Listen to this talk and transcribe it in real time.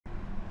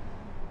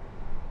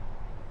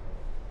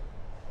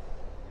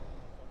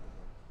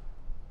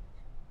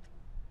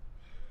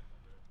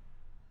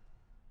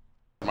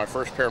My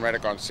first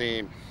paramedic on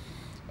scene,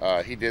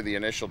 he did the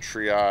initial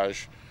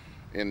triage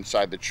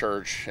inside the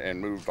church and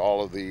moved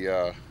all of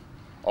the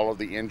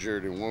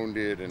injured and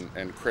wounded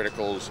and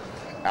criticals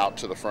out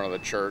to the front of the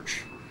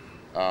church.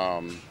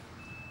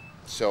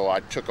 So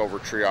I took over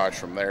triage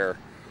from there,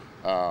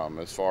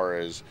 as far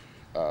as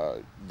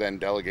then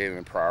delegating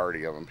the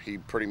priority of them. He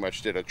pretty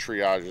much did a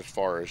triage as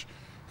far as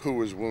who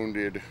was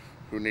wounded,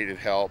 who needed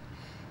help,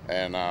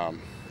 and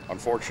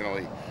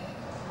unfortunately,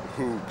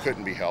 who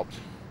couldn't be helped.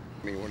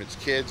 I mean, when it's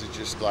kids, it's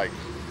just like,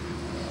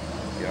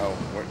 you know,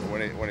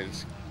 when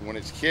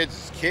it's kids,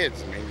 it's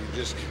kids. I mean, you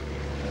just,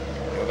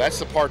 you know, that's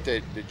the part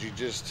that you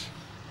just,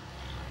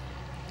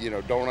 you know,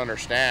 don't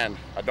understand.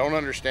 I don't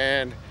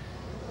understand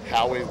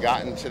how we've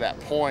gotten to that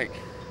point,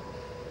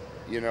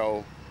 you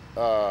know,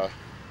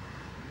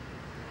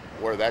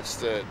 where that's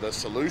the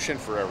solution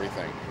for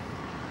everything.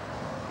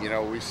 You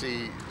know, we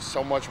see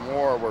so much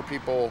more where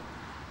people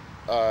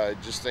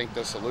just think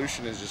the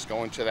solution is just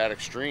going to that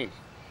extreme.